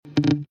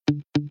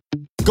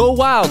Go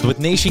wild with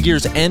Nation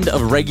Gear's end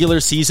of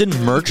regular season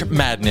merch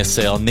madness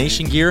sale.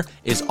 Nation Gear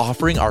is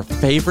offering our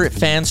favorite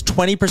fans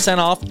 20%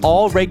 off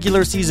all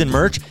regular season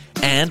merch,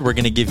 and we're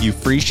going to give you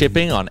free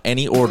shipping on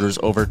any orders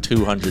over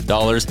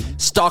 $200.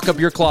 Stock up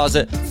your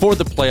closet for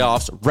the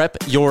playoffs, rep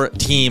your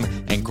team,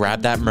 and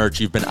grab that merch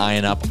you've been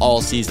eyeing up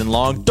all season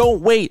long.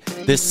 Don't wait.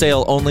 This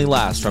sale only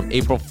lasts from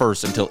April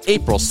 1st until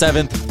April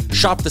 7th.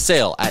 Shop the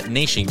sale at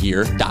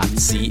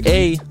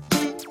nationgear.ca.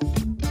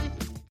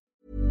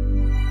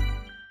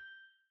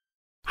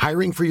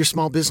 Hiring for your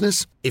small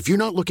business? If you're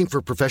not looking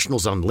for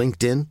professionals on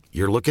LinkedIn,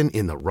 you're looking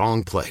in the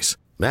wrong place.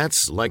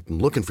 That's like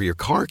looking for your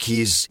car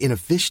keys in a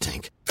fish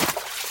tank.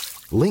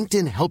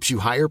 LinkedIn helps you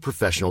hire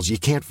professionals you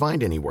can't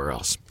find anywhere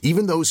else,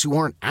 even those who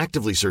aren't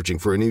actively searching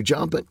for a new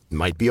job but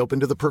might be open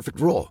to the perfect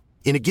role.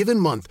 In a given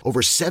month, over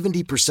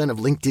 70% of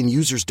LinkedIn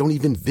users don't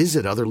even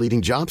visit other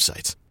leading job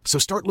sites. So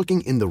start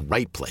looking in the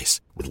right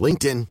place. With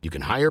LinkedIn, you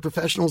can hire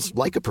professionals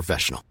like a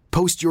professional.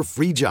 Post your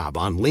free job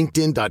on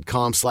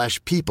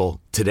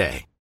linkedin.com/people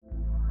today.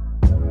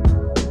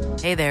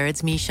 Hey there,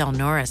 it's Michelle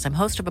Norris. I'm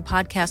host of a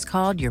podcast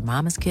called Your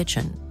Mama's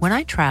Kitchen. When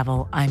I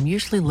travel, I'm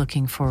usually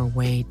looking for a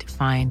way to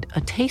find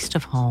a taste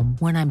of home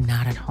when I'm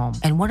not at home.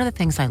 And one of the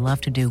things I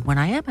love to do when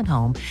I am at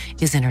home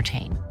is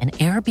entertain. And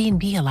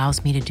Airbnb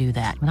allows me to do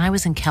that. When I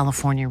was in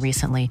California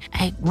recently,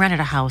 I rented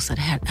a house that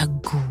had a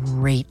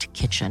great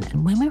kitchen.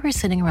 And when we were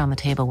sitting around the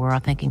table, we were all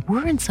thinking,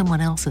 we're in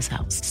someone else's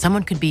house.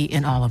 Someone could be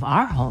in all of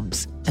our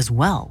homes as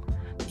well.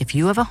 If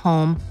you have a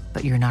home,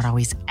 but you're not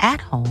always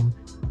at home,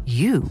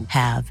 you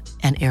have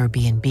an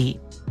Airbnb.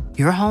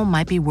 Your home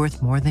might be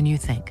worth more than you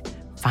think.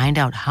 Find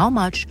out how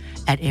much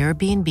at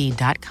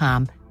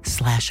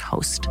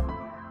airbnb.com/host.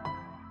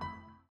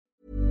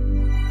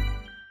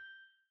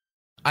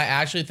 I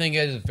actually think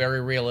it is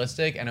very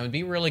realistic, and it would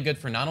be really good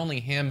for not only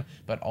him,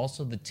 but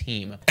also the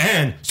team.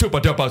 And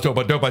super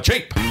duper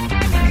cheap.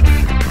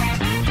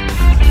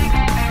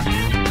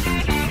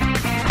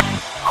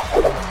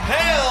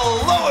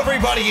 Hello,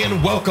 everybody,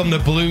 and welcome to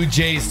Blue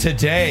Jays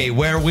Today,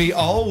 where we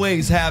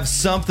always have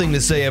something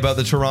to say about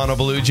the Toronto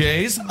Blue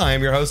Jays. I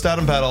am your host,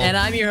 Adam Peddle. And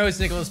I'm your host,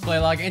 Nicholas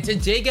Playlock. And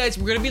today, guys,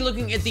 we're going to be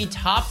looking at the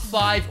top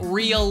 5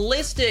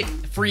 realistic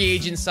free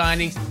agent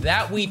signings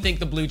that we think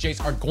the Blue Jays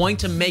are going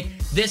to make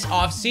this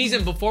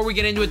offseason. Before we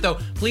get into it, though,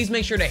 please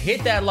make sure to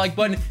hit that like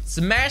button,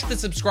 smash the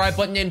subscribe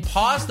button, and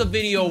pause the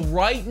video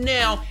right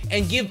now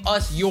and give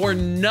us your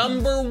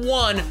number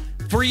 1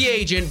 free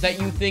agent that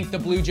you think the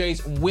Blue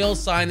Jays will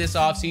sign this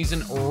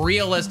offseason.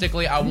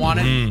 Realistically, I want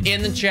it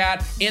in the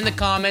chat, in the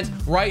comments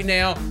right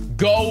now.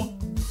 Go.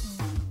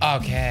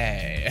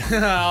 Okay.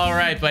 All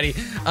right, buddy.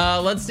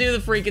 Let's do the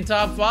freaking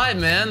top 5,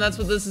 man. That's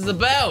what this is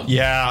about.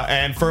 Yeah,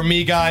 and for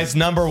me, guys,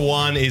 number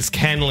 1 is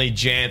Kenley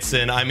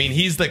Jansen. I mean,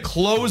 he's the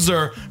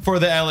closer for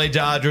the LA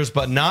Dodgers,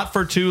 but not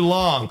for too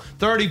long.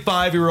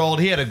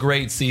 35-year-old. He had a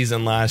great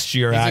season last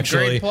year, actually. He's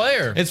a great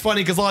player. It's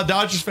funny because a lot of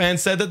Dodgers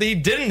fans said that he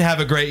didn't have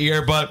a great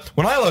year, but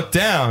when I look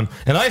down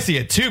and I see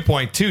a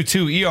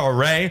 2.22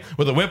 ERA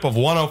with a whip of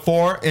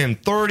 104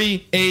 and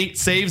 38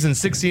 saves and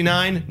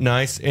 69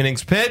 nice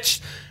innings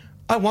pitched,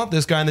 I want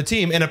this guy on the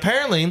team. And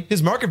apparently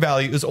his market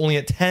value is only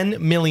at $10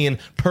 million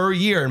per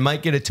year and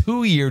might get a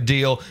 2-year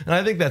deal. And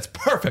I think that's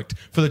perfect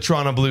for the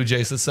Toronto Blue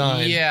Jays to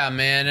sign. Yeah,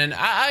 man. And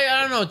I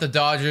don't know what the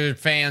Dodger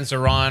fans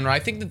are on. I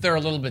think that they're a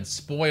little bit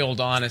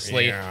spoiled,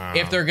 honestly,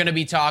 if they're going to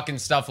be talking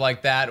stuff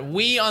like that.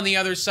 We, on the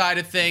other side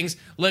of things,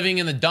 living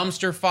in the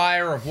dumpster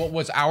fire of what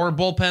was our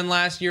bullpen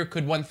last year,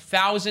 could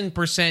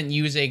 1,000%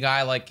 use a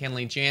guy like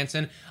Kenley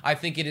Jansen. I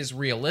think it is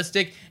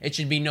realistic. It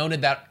should be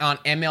noted that on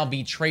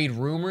MLB Trade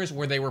Rumors,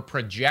 where they were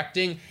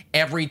projecting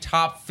every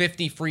top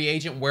 50 free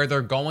agent where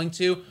they're going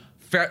to,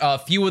 a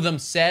few of them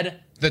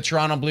said the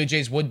Toronto Blue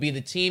Jays would be the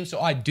team. So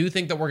I do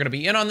think that we're going to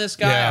be in on this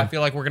guy. Yeah. I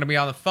feel like we're going to be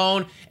on the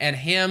phone, and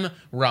him,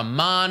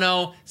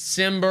 Romano,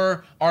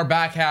 Simber, our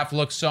back half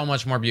looks so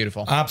much more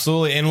beautiful.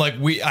 Absolutely. And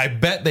I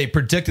bet they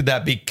predicted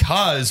that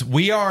because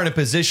we are in a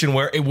position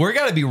where we're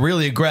going to be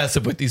really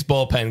aggressive with these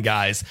bullpen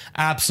guys.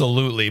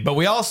 Absolutely. But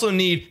we also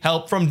need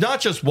help from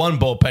not just one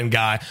bullpen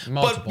guy,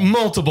 but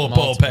multiple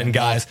bullpen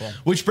guys.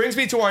 Which brings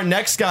me to our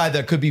next guy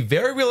that could be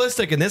very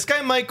realistic. And this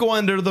guy might go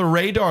under the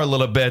radar a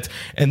little bit.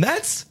 And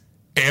that's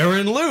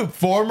Aaron Loup,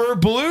 former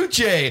Blue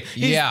Jay.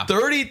 He's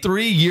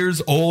 33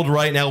 years old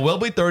right now. Will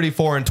be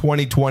 34 in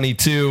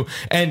 2022.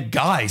 And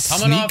guys,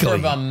 coming off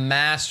of a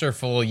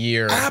masterful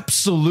year.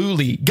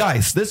 Absolutely.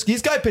 Guys, this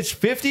guy pitched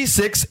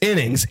 56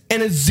 innings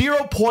and a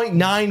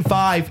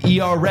 0.95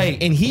 ERA,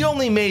 and he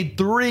only made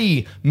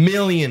 $3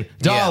 million.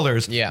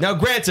 Yeah. Now,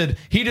 granted,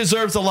 he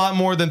deserves a lot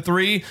more than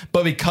 3,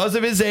 but because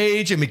of his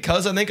age and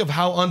because I think of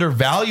how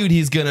undervalued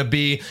he's going to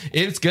be,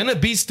 it's going to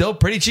be still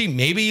pretty cheap.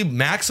 Maybe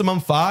maximum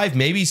 5,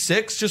 maybe 6.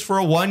 Knicks just for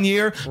a 1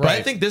 year. But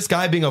I think this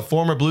guy, being a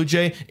former Blue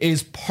Jay,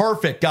 is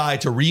perfect guy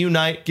to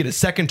reunite, get a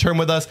second term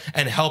with us,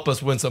 and help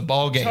us win some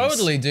ball games.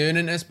 Totally, dude.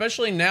 And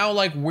especially now,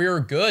 like, we're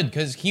good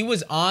because he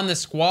was on the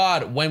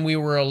squad when we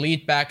were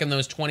elite back in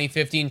those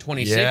 2015,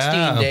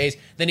 2016 days.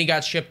 Then he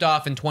got shipped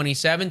off in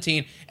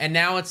 2017. And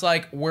now it's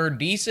like we're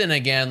decent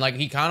again. Like,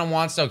 he kind of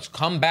wants to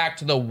come back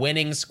to the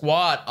winning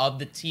squad of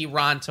the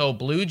Toronto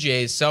Blue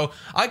Jays. So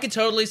I could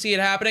totally see it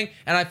happening.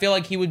 And I feel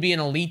like he would be an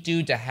elite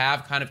dude to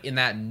have kind of in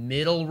that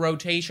middle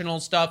rotational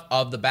stuff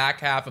of the back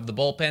half of the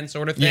bullpen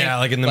sort of thing. Yeah,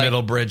 like in the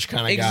middle bridge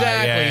kind of guy.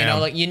 Exactly. You know,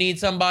 like you need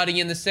somebody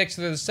in the 6th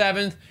or the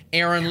 7th.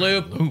 Aaron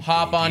Loop,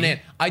 hop on in.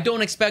 I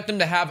don't expect him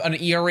to have an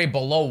ERA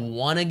below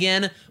 1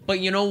 again,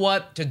 but you know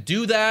what? To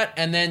do that,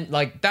 and then,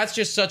 like, that's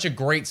just such a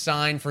great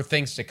sign for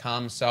things to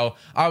come. So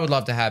I would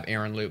love to have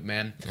Aaron Loop,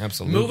 man.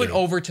 Absolutely. Moving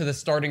over to the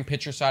starting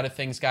pitcher side of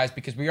things, guys,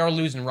 because we are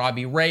losing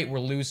Robbie Ray. We're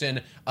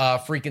losing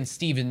freaking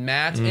Steven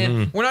Matz.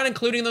 And we're not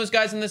including those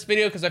guys in this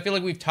video because I feel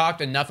like we've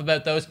talked enough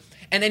about those.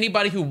 And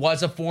anybody who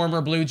was a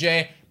former Blue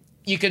Jay,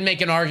 you can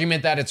make an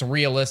argument that it's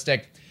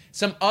realistic.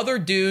 Some other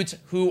dudes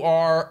who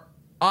are,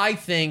 I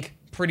think,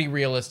 pretty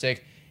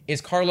realistic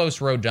is Carlos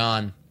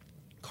Rodon.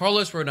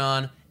 Carlos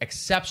Rodon,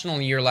 exceptional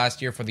year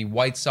last year for the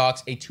White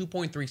Sox, a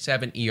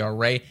 2.37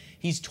 ERA.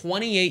 He's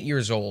 28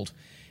 years old.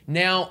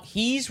 Now,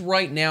 he's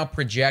right now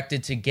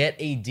projected to get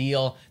a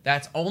deal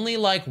that's only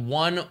like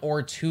 1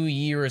 or 2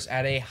 years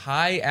at a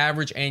high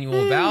average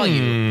annual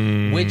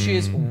value, which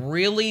is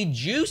really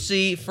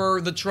juicy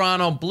for the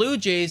Toronto Blue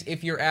Jays,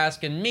 if you're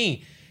asking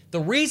me. The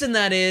reason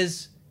that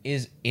is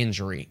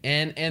injury.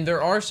 And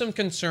there are some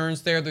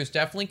concerns there. There's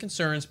definitely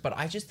concerns, but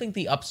I just think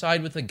the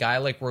upside with a guy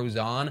like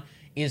Rodon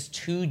is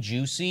too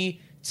juicy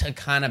to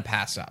kind of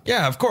pass up.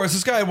 Yeah, of course.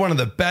 This guy had one of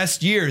the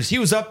best years. He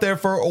was up there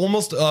for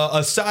almost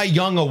a Cy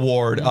Young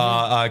Award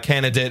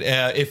candidate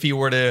if he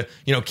were to,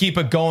 keep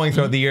it going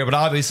throughout the year. But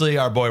obviously,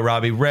 our boy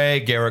Robbie Ray,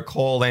 Garrett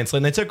Cole, Lance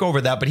Lynn, they took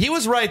over that. But he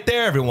was right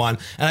there, everyone.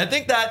 And I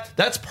think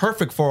that's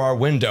perfect for our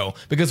window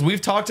because we've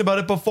talked about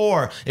it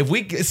before. If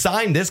we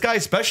sign this guy,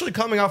 especially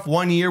coming off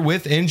 1 year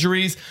with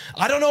injuries,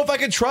 I don't know if I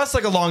could trust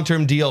like a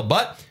long-term deal,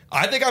 but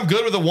I think I'm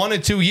good with a 1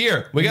 and 2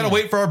 year. We got to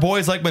wait for our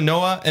boys like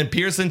Manoah and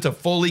Pearson to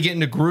fully get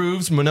into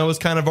grooves. Manoah's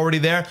kind of already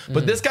there.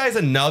 But this guy's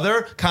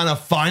another kind of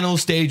final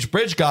stage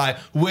bridge guy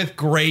with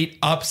great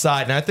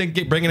upside. And I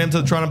think bringing him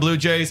to the Toronto Blue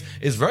Jays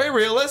is very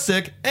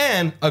realistic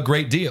and a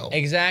great deal.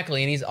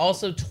 Exactly. And he's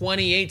also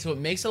 28, so it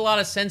makes a lot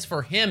of sense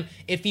for him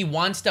if he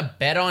wants to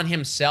bet on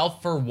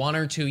himself for 1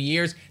 or 2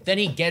 years. Then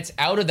he gets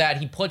out of that.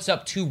 He puts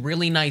up 2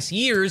 really nice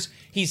years.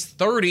 He's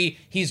 30.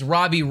 He's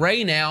Robbie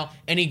Ray now,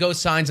 and he goes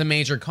signs a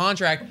major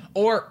contract.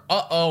 Or,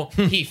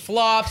 he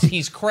flops.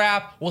 He's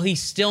crap. Well, he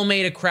still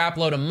made a crap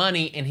load of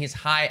money in his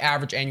high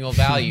average annual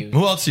value.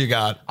 Who else you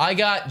got? I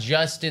got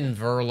Justin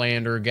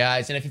Verlander,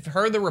 guys. And if you've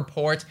heard the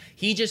reports,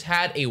 he just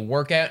had a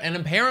workout, and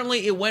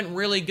apparently it went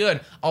really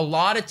good. A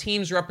lot of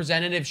teams'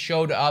 representatives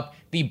showed up,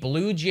 the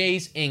Blue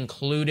Jays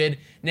included.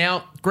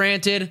 Now,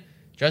 granted,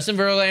 Justin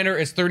Verlander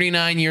is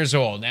 39 years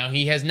old. Now,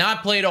 he has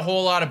not played a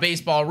whole lot of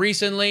baseball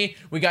recently.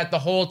 We got the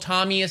whole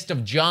Tommiest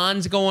of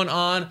Johns going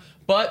on,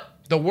 but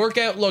the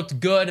workout looked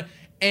good.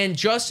 And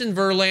Justin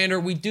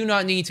Verlander, we do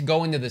not need to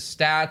go into the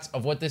stats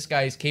of what this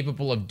guy is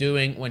capable of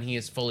doing when he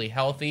is fully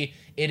healthy.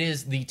 It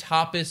is the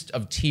toppest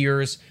of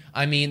tiers.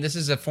 I mean, this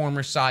is a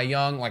former Cy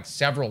Young like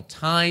several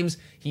times.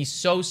 He's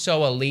so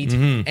elite.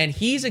 And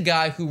he's a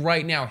guy who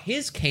right now,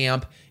 his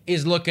camp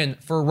is looking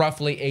for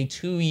roughly a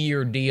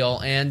 2-year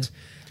deal. And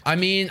I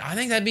mean, I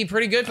think that'd be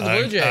pretty good for the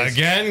Blue Jays.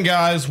 Again,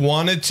 guys,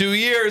 1 to 2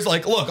 years.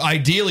 Like, look,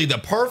 ideally, the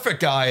perfect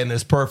guy in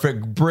this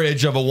perfect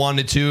bridge of a 1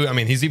 to 2, I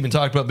mean, he's even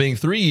talked about being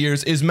 3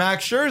 years, is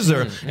Max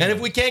Scherzer. And if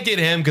we can't get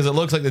him, because it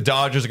looks like the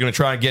Dodgers are going to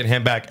try and get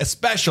him back,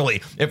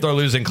 especially if they're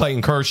losing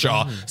Clayton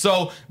Kershaw.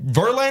 So,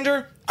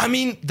 Verlander, I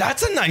mean,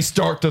 that's a nice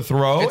start to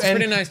throw. It's a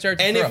pretty nice start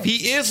to throw. And if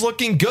he is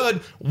looking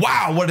good,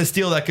 wow, what a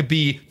steal that could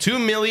be.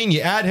 $2 million,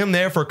 you add him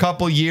there for a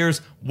couple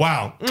years.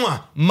 Wow,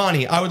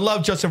 money. I would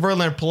love Justin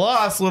Verlander.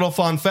 Plus, little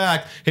fun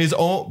fact,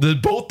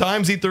 both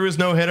times he threw his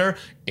no-hitter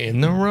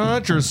in the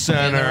Rogers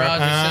Center.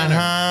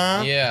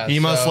 Yeah. He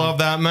must love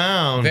that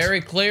mound. Very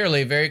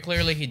clearly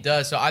he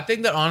does. So I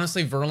think that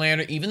honestly,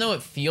 Verlander, even though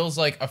it feels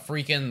like a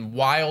freaking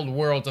wild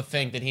world to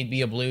think that he'd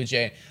be a Blue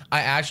Jay, I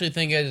actually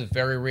think it is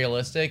very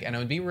realistic, and it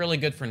would be really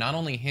good for not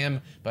only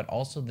him, but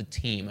also the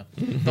team.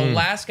 The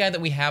last guy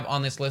that we have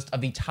on this list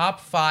of the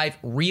top 5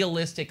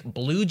 realistic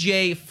Blue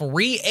Jay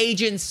free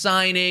agent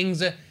signings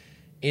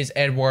is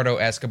Eduardo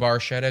Escobar.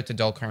 Shout out to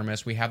Del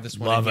Carmes. We have this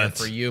one in here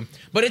for you.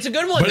 But it's a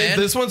good one, man.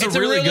 This one's it's a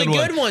really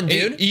good one,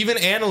 dude. Even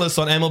analysts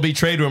on MLB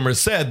Trade Rumors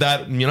said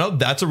that,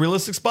 that's a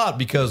realistic spot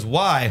because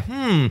why?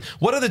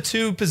 What are the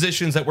 2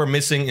 positions that we're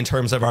missing in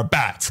terms of our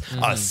bats?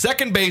 A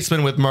second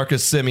baseman with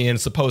Marcus Semien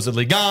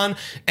supposedly gone,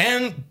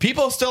 and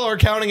people still are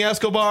counting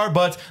Escobar,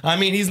 but I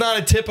mean, he's not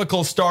a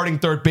typical starting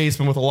third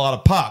baseman with a lot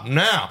of pop.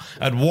 Now,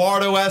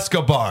 Eduardo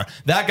Escobar,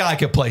 that guy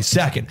could play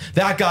second.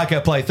 That guy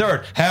could play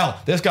third.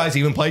 Hell, this guy's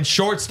even played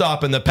short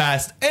shortstop in the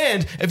past.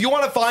 And if you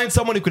want to find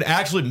someone who could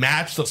actually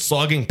match the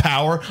slugging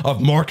power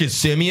of Marcus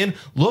Semien,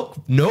 look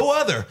no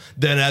other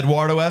than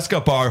Eduardo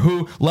Escobar,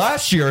 who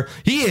last year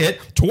he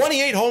hit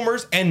 28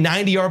 homers and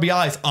 90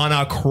 RBIs on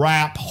a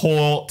crap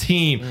hole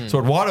team. So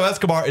Eduardo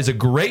Escobar is a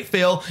great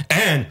fill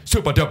and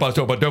super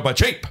duper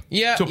cheap.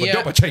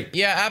 Super cheap.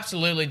 Yeah,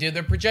 absolutely, dude.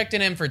 They're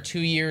projecting him for 2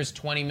 years,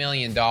 $20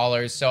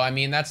 million. So, I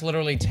mean, that's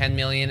literally $10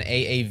 million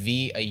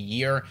AAV a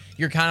year.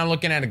 You're kind of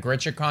looking at a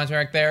Gritcher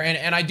contract there.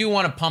 And I do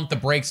want to pump the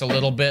brakes a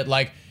little bit.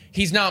 Like,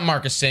 he's not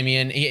Marcus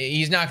Semien.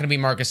 He's not going to be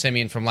Marcus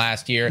Semien from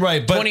last year.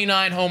 Right, but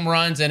 29 home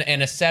runs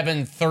and a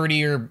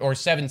 730 or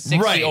 760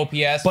 right,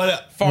 OPS.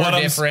 But far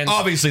different.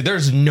 Obviously,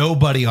 there's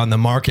nobody on the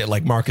market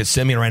like Marcus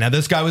Semien right now.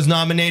 This guy was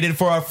nominated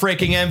for a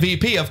freaking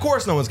MVP. Of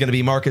course, no one's going to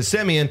be Marcus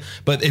Semien.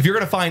 But if you're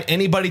going to find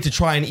anybody to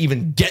try and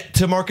even get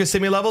to Marcus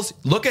Semien levels,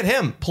 look at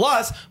him.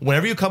 Plus,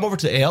 whenever you come over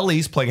to AL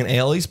East, playing in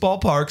AL East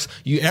ballparks,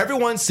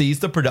 everyone sees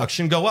the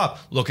production go up.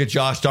 Look at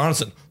Josh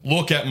Donaldson.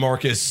 Look at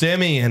Marcus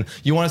Semien.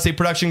 You want to see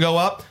production go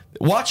up?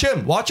 Watch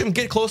him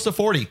get close to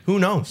 40. Who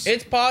knows?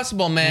 It's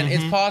possible, man.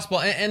 It's possible.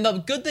 And the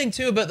good thing,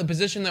 too, about the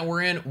position that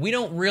we're in, we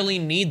don't really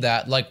need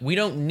that. Like, we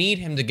don't need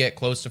him to get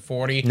close to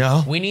 40.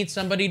 No. We need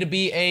somebody to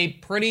be a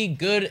pretty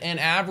good and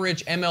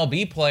average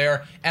MLB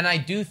player. And I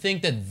do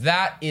think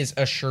that is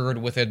assured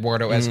with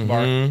Eduardo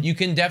Escobar. You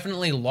can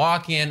definitely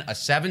lock in a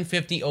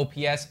 750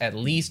 OPS at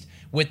least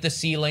with the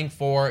ceiling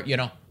for,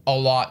 a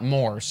lot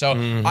more. So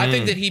I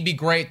think that he'd be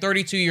great.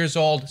 32 years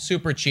old,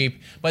 super cheap.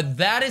 But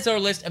that is our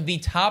list of the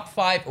top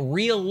 5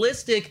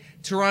 realistic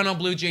Toronto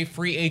Blue Jay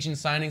free agent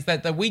signings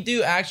that we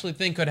do actually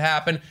think could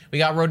happen. We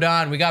got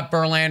Rodon, we got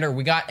Verlander,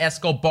 we got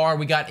Escobar,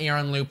 we got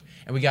Aaron Loup,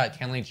 and we got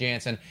Kenley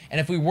Jansen.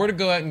 And if we were to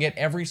go out and get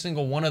every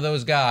single one of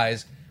those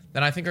guys,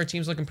 then I think our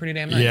team's looking pretty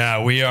damn nice.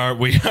 Yeah, we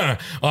are.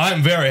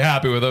 I'm very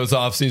happy with those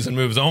offseason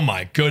moves. Oh,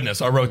 my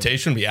goodness. Our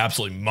rotation would be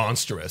absolutely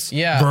monstrous.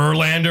 Yeah.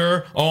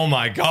 Verlander, oh,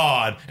 my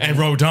God. And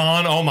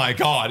Rodon, oh, my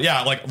God.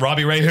 Yeah, like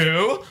Robbie Ray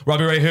who?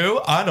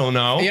 I don't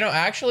know.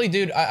 Actually,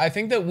 dude, I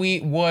think that we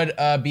would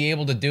be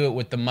able to do it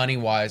with the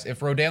money-wise.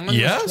 If Rodon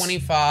was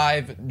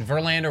 25,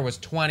 Verlander was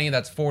 20,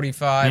 that's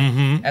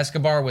 45.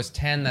 Escobar was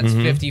 10, that's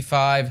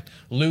 55.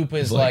 Loop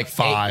is like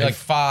 5,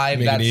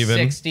 that's even.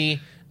 60.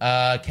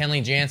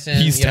 Kenley Jansen.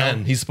 He's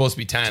 10. He's supposed to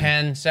be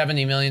 10.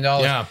 $70 million.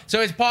 Yeah. So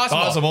it's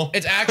possible.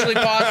 It's actually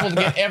possible to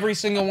get every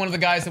single one of the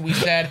guys that we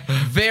said.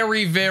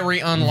 Very, very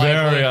unlikely.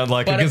 Very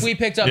unlikely. But if we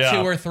picked up 2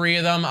 or 3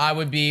 of them, I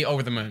would be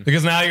over the moon.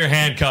 Because now you're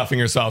handcuffing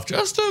yourself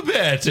just a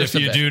bit if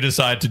you do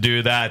decide to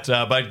do that.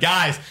 But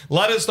guys,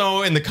 let us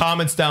know in the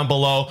comments down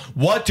below,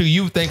 what do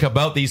you think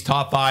about these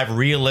top 5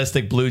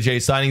 realistic Blue Jay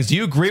signings? Do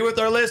you agree with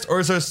our list,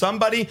 or is there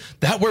somebody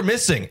that we're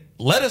missing?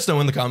 Let us know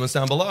in the comments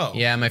down below.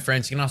 Yeah, my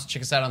friends. You can also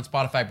check us out on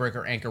Spotify,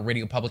 Breaker, Anchor,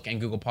 Radio Public, and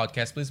Google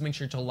Podcasts. Please make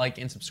sure to like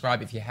and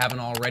subscribe if you haven't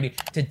already.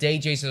 Today,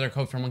 Jace is our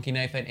code for Monkey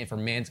Knife Fight and for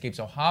Manscaped,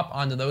 so hop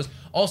onto those.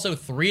 Also,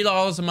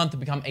 $3 a month to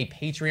become a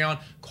Patreon.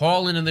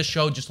 Call into the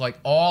show just like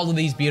all of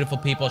these beautiful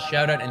people.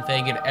 Shout out and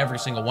thank you to every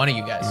single one of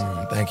you guys.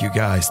 Thank you,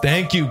 guys.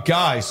 Thank you,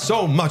 guys,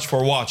 so much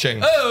for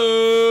watching.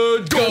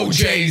 Go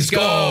Jays,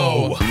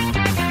 go!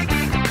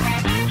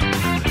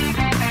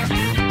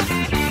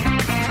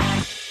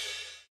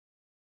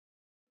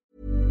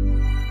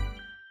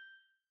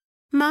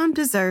 Mom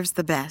deserves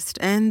the best,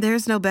 and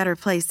there's no better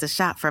place to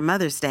shop for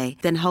Mother's Day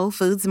than Whole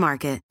Foods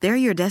Market. They're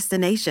your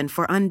destination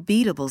for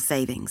unbeatable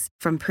savings,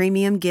 from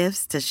premium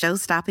gifts to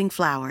show-stopping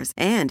flowers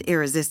and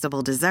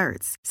irresistible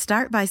desserts.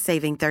 Start by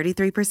saving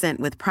 33%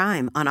 with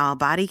Prime on all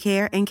body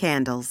care and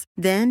candles.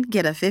 Then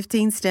get a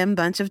 15-stem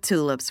bunch of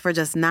tulips for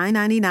just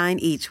 $9.99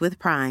 each with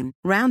Prime.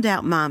 Round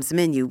out Mom's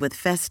menu with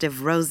festive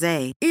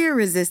rosé,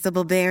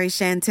 irresistible berry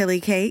chantilly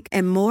cake,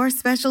 and more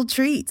special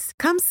treats.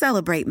 Come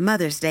celebrate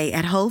Mother's Day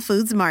at Whole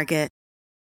Foods Market.